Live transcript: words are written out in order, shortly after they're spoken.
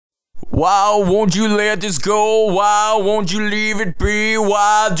Why won't you let this go? Why won't you leave it be?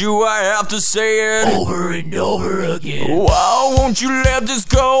 Why do I have to say it over and over again? Why won't you let this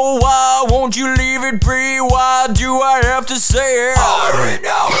go? Why won't you leave it be? Why do I have to say it over and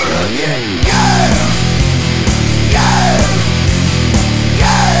over again? Yeah, yeah,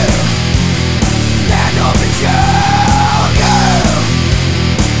 yeah. Stand up and shout. Yeah,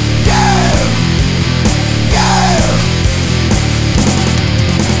 yeah, yeah.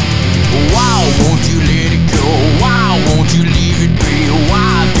 Why won't you let it go? Why won't you leave it be?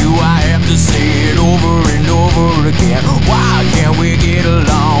 Why do I have to say it over and over again? Why can't we get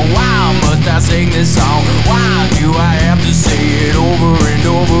along? Why must I sing this song? Why do I have to say it over and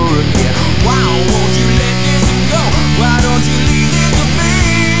over again? Why won't you let this go? Why don't you leave it to me?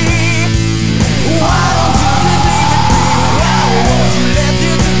 Why don't you just leave it be? Why won't you let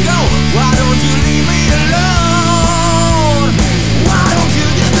this go? Why don't you leave me alone? Why don't you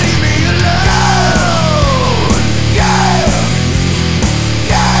just leave me alone? Yeah,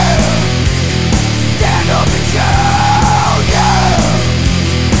 yeah. Stand up and shout. Yeah,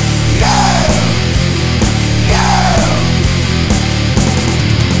 yeah, yeah.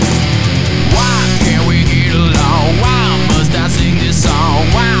 Why can't we get along? Why must I sing this song?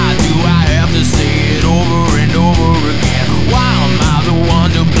 Why do I have to say it over and over again? Why am I the one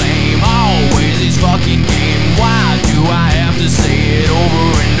to blame? Always this fucking game. Why do I have to say it over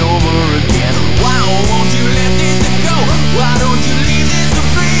and over again? Why won't you let this go? Why don't you leave this to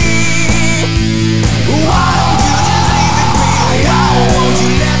me? Why don't you just leave it be? Why won't you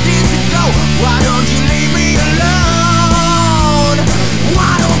let this go? Why don't you leave me alone?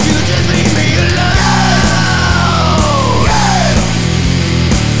 Why don't you just leave me alone? Yeah,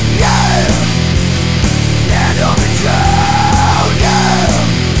 yeah. Stand up and shout. Yeah,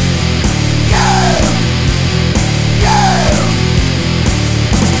 yeah, yeah.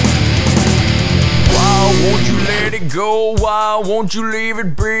 Why won't you let it go? Why won't you leave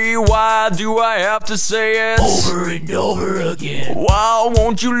it be? Why do I have to say it Over and over again. Why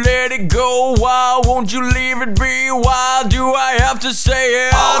won't you let it go? Why won't you leave it be? Why do I have to say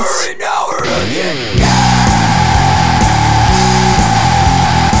it Over and over again.